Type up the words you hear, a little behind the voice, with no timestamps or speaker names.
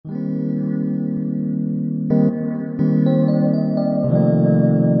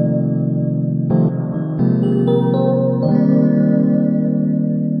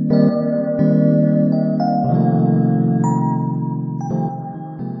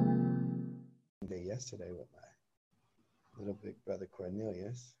yesterday with my little big brother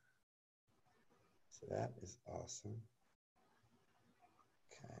Cornelius. So that is awesome.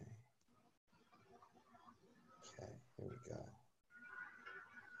 Okay. Okay, here we go.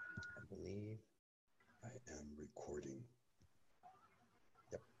 I believe I am recording.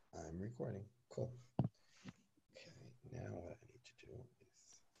 Yep, I'm recording. Cool. Okay, now what I need to do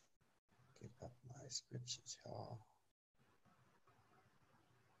is get up my scriptures, y'all.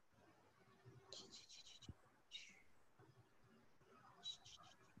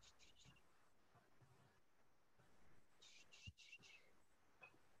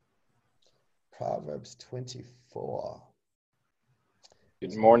 Proverbs 24.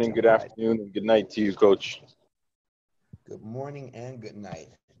 Good morning, good afternoon, and good night to you, Coach. Good morning and good night,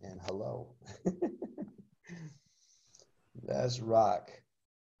 and hello. Let's rock.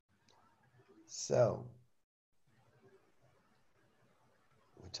 So,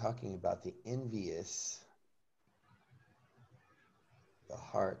 we're talking about the envious, the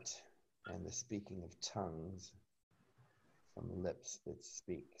heart, and the speaking of tongues from lips that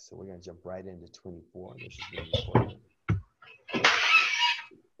speak. So we're going to jump right into 24. This is really important.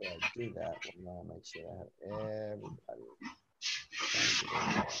 Before I do that, I want to make sure I have everybody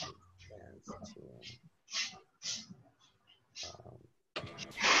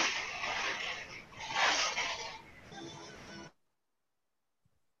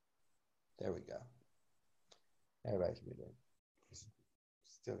there we go. Everybody can be there.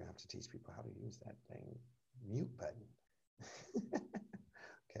 Still gonna have to teach people how to use that dang mute button.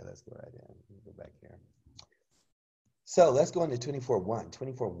 Okay, let's go right in. Go back here. So let's go into 24:1.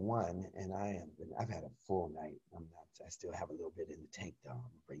 24:1, and I've had a full night. I still have a little bit in the tank though.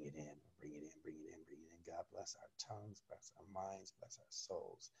 Bring it in. God bless our tongues, bless our minds, bless our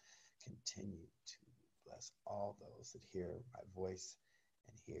souls. Continue to bless all those that hear my voice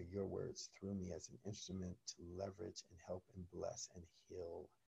and hear your words through me as an instrument to leverage and help and bless and heal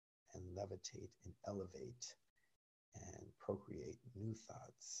and levitate and elevate and procreate new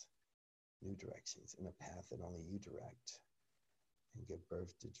thoughts, new directions in a path that only you direct, and give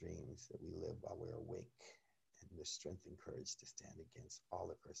birth to dreams that we live while we're awake, and the strength and courage to stand against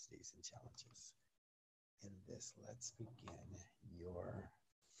all adversities and challenges. In this, let's begin your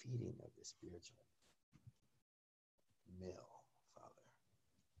feeding of the spiritual meal, Father.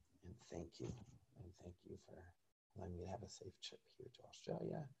 And thank you. And thank you for allowing me to have a safe trip here to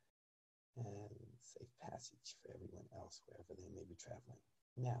Australia and safe passage for everyone else, wherever they may be traveling.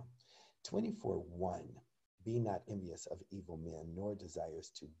 Now, 24:1, be not envious of evil men, nor desires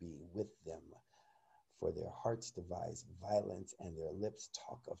to be with them, for their hearts devise violence and their lips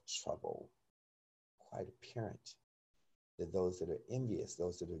talk of trouble. Quite apparent that those that are envious,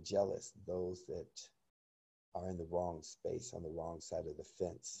 those that are jealous, those that are in the wrong space, on the wrong side of the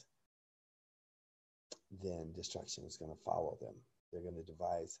fence, then destruction is going to follow them. They're going to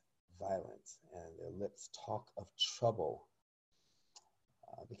devise violence, and their lips talk of trouble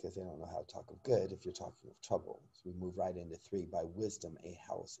because they don't know how to talk of good if you're talking of trouble. So we move right into 3. By wisdom, a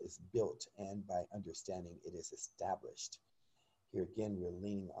house is built, and by understanding, it is established. Here again, we're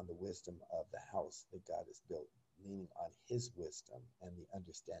leaning on the wisdom of the house that God has built, leaning on his wisdom and the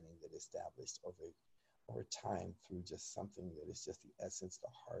understanding that is established over time through just something that is just the essence, the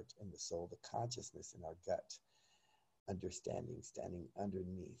heart, and the soul, the consciousness in our gut. Understanding, standing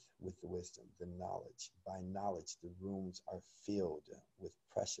underneath with the wisdom, the knowledge. By knowledge, the rooms are filled with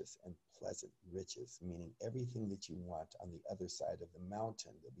precious and pleasant riches, meaning everything that you want on the other side of the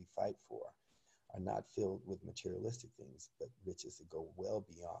mountain that we fight for are not filled with materialistic things, but riches that go well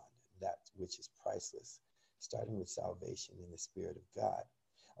beyond that which is priceless, starting with salvation in the Spirit of God.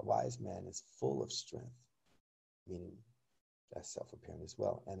 A wise man is full of strength, meaning that's self-apparent as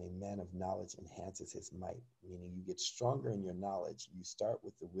well. And a man of knowledge enhances his might, meaning you get stronger in your knowledge. You start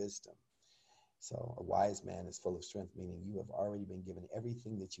with the wisdom. So a wise man is full of strength, meaning you have already been given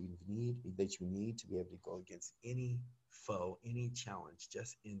everything that you need to be able to go against any foe, any challenge,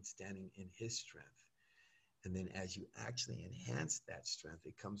 just in standing in his strength. And then as you actually enhance that strength,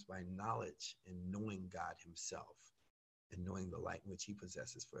 it comes by knowledge and knowing God himself and knowing the light in which he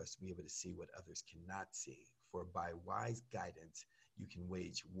possesses for us to be able to see what others cannot see. For by wise guidance, you can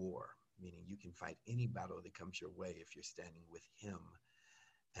wage war, meaning you can fight any battle that comes your way if you're standing with him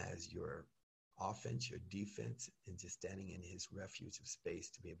as your offense, your defense, and just standing in his refuge of space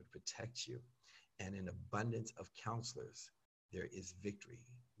to be able to protect you. And an abundance of counselors, there is victory,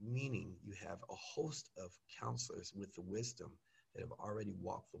 meaning you have a host of counselors with the wisdom that have already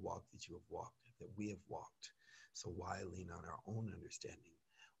walked the walk that you have walked, that we have walked. So why lean on our own understanding?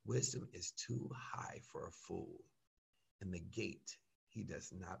 Wisdom is too high for a fool. In the gate, he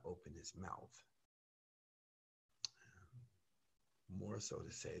does not open his mouth. more so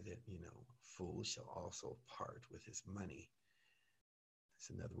to say that, fool shall also part with his money. It's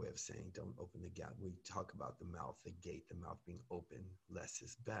another way of saying don't open the gate. We talk about the mouth, the gate, the mouth being open, less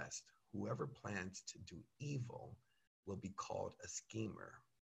is best. Whoever plans to do evil will be called a schemer.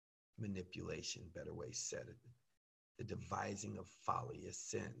 Manipulation, better way said it. The devising of folly is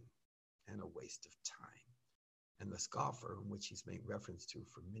sin and a waste of time. And the scoffer, which he's made reference to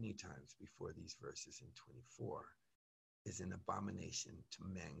for many times before these verses in 24, is an abomination to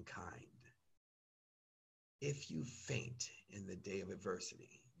mankind. If you faint in the day of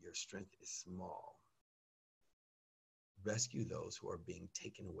adversity, your strength is small. Rescue those who are being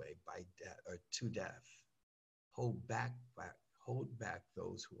taken away by death or to death. Hold back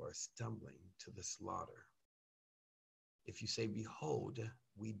those who are stumbling to the slaughter. If you say, behold,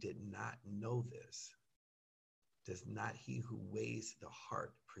 we did not know this, does not he who weighs the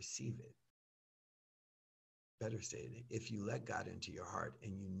heart perceive it? Better stated, if you let God into your heart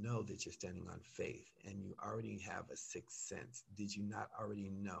and you know that you're standing on faith and you already have a sixth sense, did you not already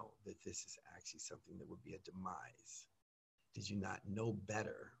know that this is actually something that would be a demise? Did you not know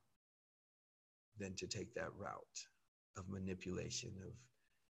better than to take that route of manipulation, of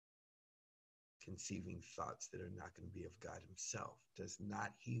conceiving thoughts that are not going to be of God himself? Does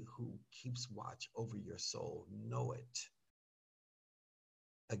not he who keeps watch over your soul know it?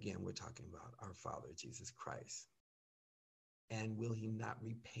 Again, we're talking about our Father, Jesus Christ. And will he not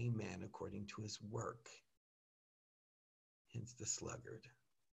repay man according to his work? Hence the sluggard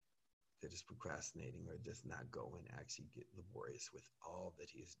that is procrastinating or does not go and actually get laborious with all that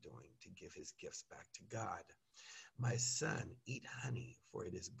he is doing to give his gifts back to God. My son, eat honey, for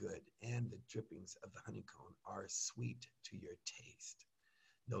it is good, and the drippings of the honeycomb are sweet to your taste.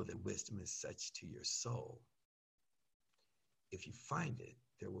 Know that wisdom is such to your soul. If you find it,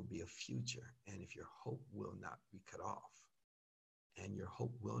 there will be a future, and if your hope will not be cut off, and your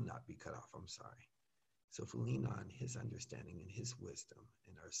hope will not be cut off, So if we lean on his understanding and his wisdom,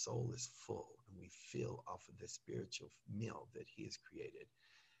 and our soul is full, and we fill off of the spiritual meal that he has created,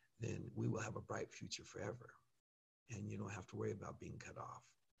 then we will have a bright future forever. And you don't have to worry about being cut off.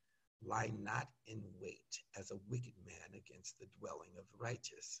 Lie not in wait as a wicked man against the dwelling of the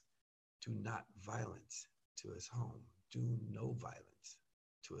righteous. Do not violence to his home. Do no violence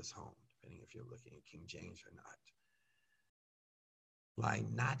to his home, depending if you're looking at King James or not. Lie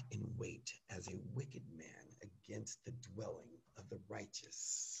not in wait as a wicked man against the dwelling of the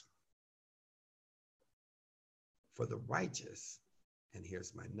righteous. For the righteous, and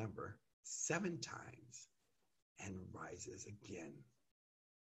here's my number, 7 times and rises again.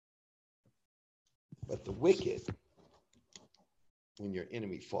 But the wicked, when your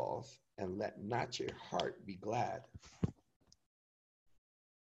enemy falls, and let not your heart be glad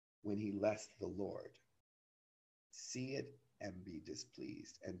when he lets the Lord. See it and be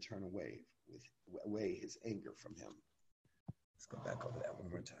displeased and turn away his anger from him. Let's go back over that one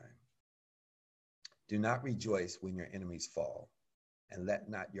more time. Do not rejoice when your enemies fall, and let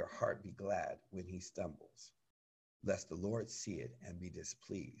not your heart be glad when he stumbles, lest the Lord see it and be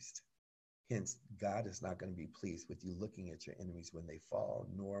displeased. Hence, God is not going to be pleased with you looking at your enemies when they fall,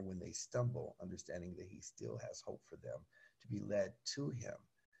 nor when they stumble, understanding that he still has hope for them to be led to him,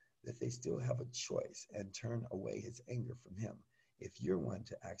 that they still have a choice and turn away his anger from him. If you're one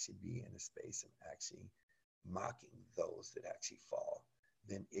to actually be in a space of actually mocking those that actually fall,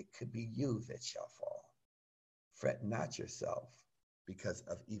 then it could be you that shall fall. Fret not yourself because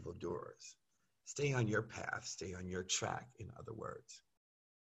of evildoers. Stay on your path, stay on your track, in other words,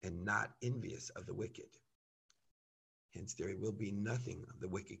 and not envious of the wicked. Hence, there will be nothing the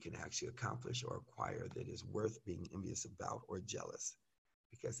wicked can actually accomplish or acquire that is worth being envious about or jealous,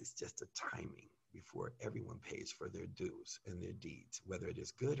 because it's just a timing before everyone pays for their dues and their deeds, whether it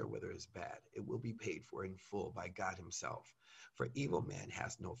is good or whether it is bad. It will be paid for in full by God himself. For evil man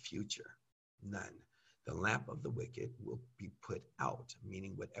has no future, none. The lamp of the wicked will be put out,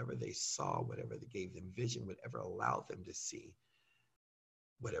 meaning whatever they saw, whatever they gave them vision, whatever allowed them to see,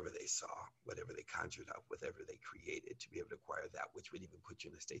 whatever they saw, whatever they conjured up, whatever they created to be able to acquire that which would even put you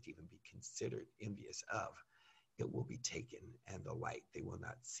in a state to even be considered envious of, it will be taken, and the light, they will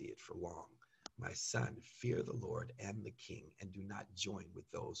not see it for long. My son, fear the Lord and the king, and do not join with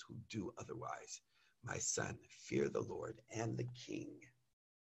those who do otherwise. My son, fear the Lord and the king,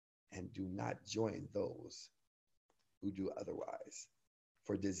 and do not join those who do otherwise.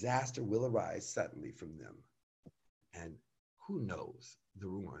 For disaster will arise suddenly from them, and who knows the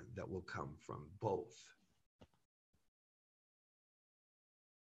ruin that will come from both.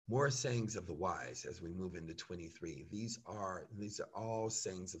 More sayings of the wise as we move into 23. These are all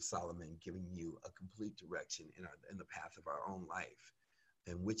sayings of Solomon, giving you a complete direction in the path of our own life,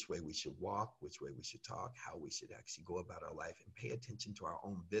 and which way we should walk, which way we should talk, how we should actually go about our life, and pay attention to our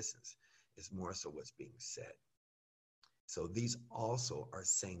own business is more so what's being said. So these also are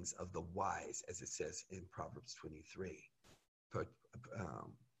sayings of the wise, as it says in Proverbs 23.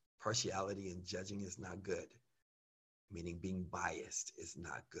 Partiality in judging is not good, meaning being biased is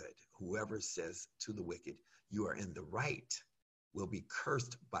not good. Whoever says to the wicked, you are in the right, will be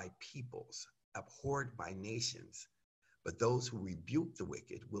cursed by peoples, abhorred by nations. But those who rebuke the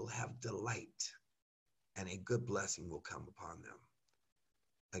wicked will have delight, and a good blessing will come upon them.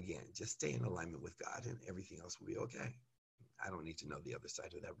 Again, just stay in alignment with God and everything else will be okay. I don't need to know the other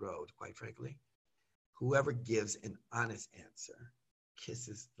side of that road, quite frankly. Whoever gives an honest answer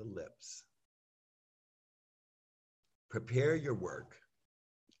kisses the lips. Prepare your work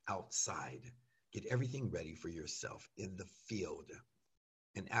outside. Get everything ready for yourself in the field.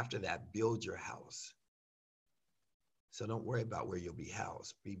 And after that, build your house. So don't worry about where you'll be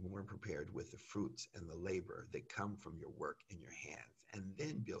housed. Be more prepared with the fruits and the labor that come from your work in your hands, and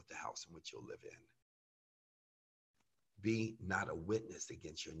then build the house in which you'll live in. Be not a witness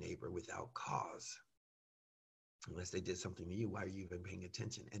against your neighbor without cause. Unless they did something to you, why are you even paying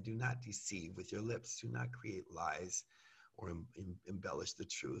attention? And do not deceive with your lips. Do not create lies or embellish the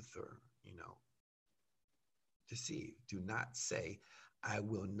truth or, deceive. Do not say, I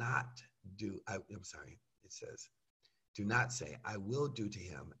will not do, it says, do not say, I will do to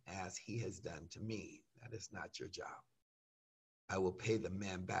him as he has done to me. That is not your job. I will pay the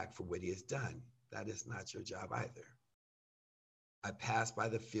man back for what he has done. That is not your job either. I passed by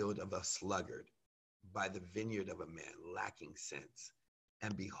the field of a sluggard, by the vineyard of a man lacking sense.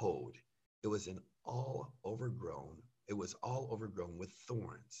 And behold, it was all overgrown with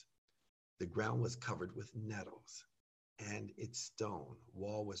thorns. The ground was covered with nettles, and its stone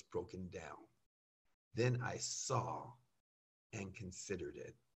wall was broken down. Then I saw and considered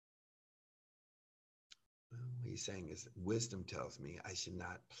it. Well, what he's saying is, wisdom tells me I should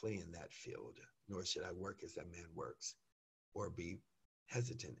not play in that field, nor should I work as that man works, or be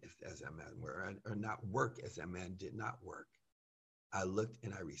hesitant as that man worked, or not work as that man did not work. I looked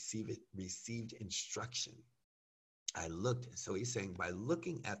and I received instruction. I looked, so he's saying by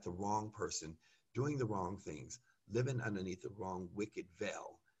looking at the wrong person, doing the wrong things, living underneath the wrong wicked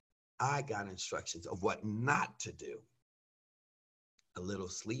veil, I got instructions of what not to do. A little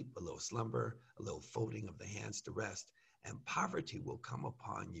sleep, a little slumber, a little folding of the hands to rest, and poverty will come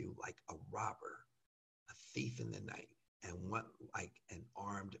upon you like a robber, a thief in the night, and one like an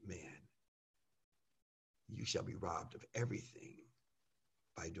armed man. You shall be robbed of everything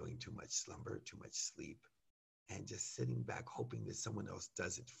by doing too much slumber, too much sleep, and just sitting back hoping that someone else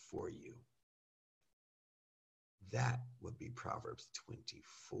does it for you. That would be Proverbs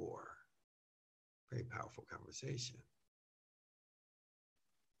 24. Very powerful conversation.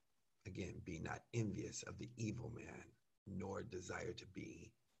 Again, be not envious of the evil man, nor desire to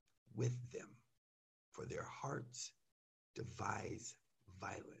be with them, for their hearts devise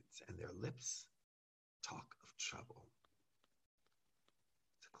violence, and their lips talk of trouble.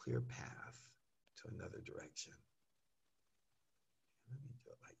 It's a clear path to another direction. Let me do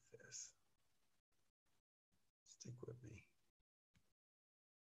it like this. Stick with me.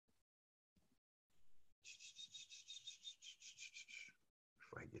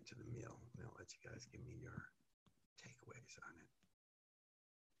 Before I get to the meal, I'll let you guys give me your takeaways on it.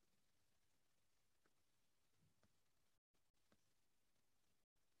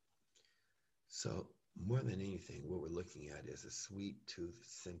 So more than anything, what we're looking at is a sweet tooth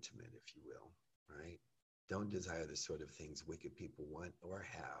sentiment, if you will, right? Don't desire the sort of things wicked people want or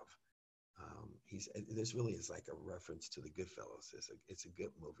have. This really is like a reference to the Goodfellas. It's a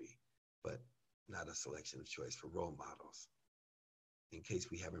good movie, but not a selection of choice for role models. In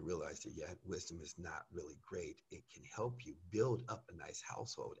case we haven't realized it yet, wisdom is not really great. It can help you build up a nice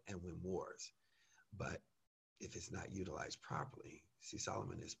household and win wars. But if it's not utilized properly, see,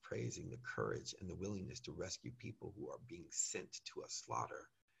 Solomon is praising the courage and the willingness to rescue people who are being sent to a slaughter,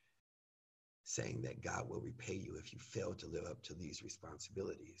 saying that God will repay you if you fail to live up to these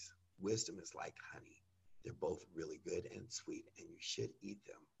responsibilities. Wisdom is like honey. They're both really good and sweet, and you should eat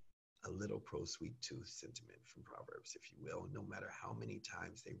them. A little pro-sweet tooth sentiment from Proverbs, if you will. No matter how many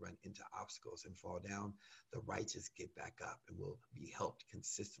times they run into obstacles and fall down, the righteous get back up and will be helped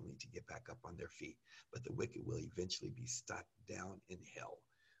consistently to get back up on their feet. But the wicked will eventually be stuck down in hell,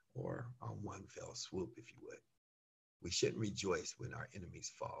 or on one fell swoop, if you would. We shouldn't rejoice when our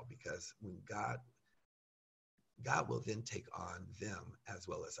enemies fall, because when God God will then take on them as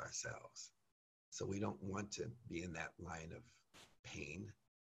well as ourselves. So we don't want to be in that line of pain,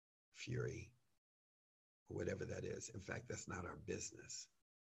 fury, or whatever that is. In fact, that's not our business.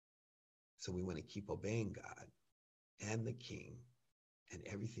 So we want to keep obeying God and the King, and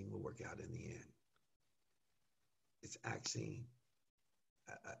everything will work out in the end. It's actually,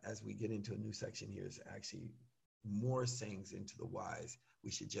 as we get into a new section here, is actually more sayings into the wise.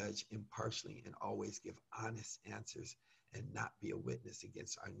 We should judge impartially and always give honest answers and not be a witness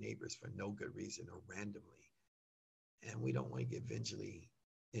against our neighbors for no good reason or randomly. And we don't want to get vengefully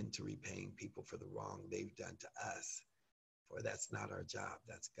into repaying people for the wrong they've done to us, for that's not our job,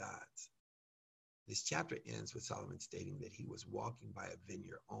 that's God's. This chapter ends with Solomon stating that he was walking by a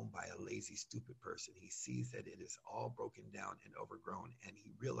vineyard owned by a lazy, stupid person. He sees that it is all broken down and overgrown, and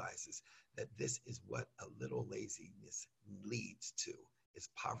he realizes that this is what a little laziness leads to, is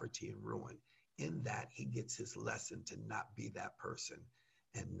poverty and ruin. In that, he gets his lesson to not be that person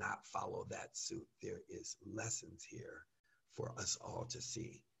and not follow that suit. There is lessons here for us all to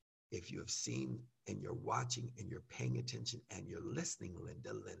see. If you have seen and you're watching and you're paying attention and you're listening,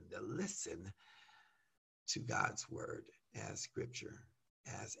 Linda, listen to God's word as scripture,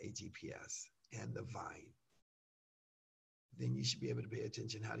 as a GPS and the vine, then you should be able to pay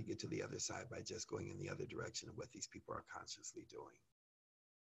attention how to get to the other side by just going in the other direction of what these people are consciously doing.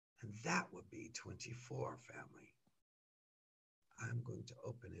 And that would be 24, family. I'm going to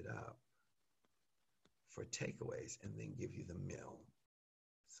open it up for takeaways and then give you the mill.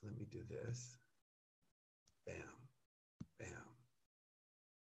 So let me do this. Bam, bam.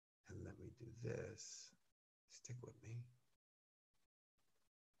 And let me do this. Stick with me.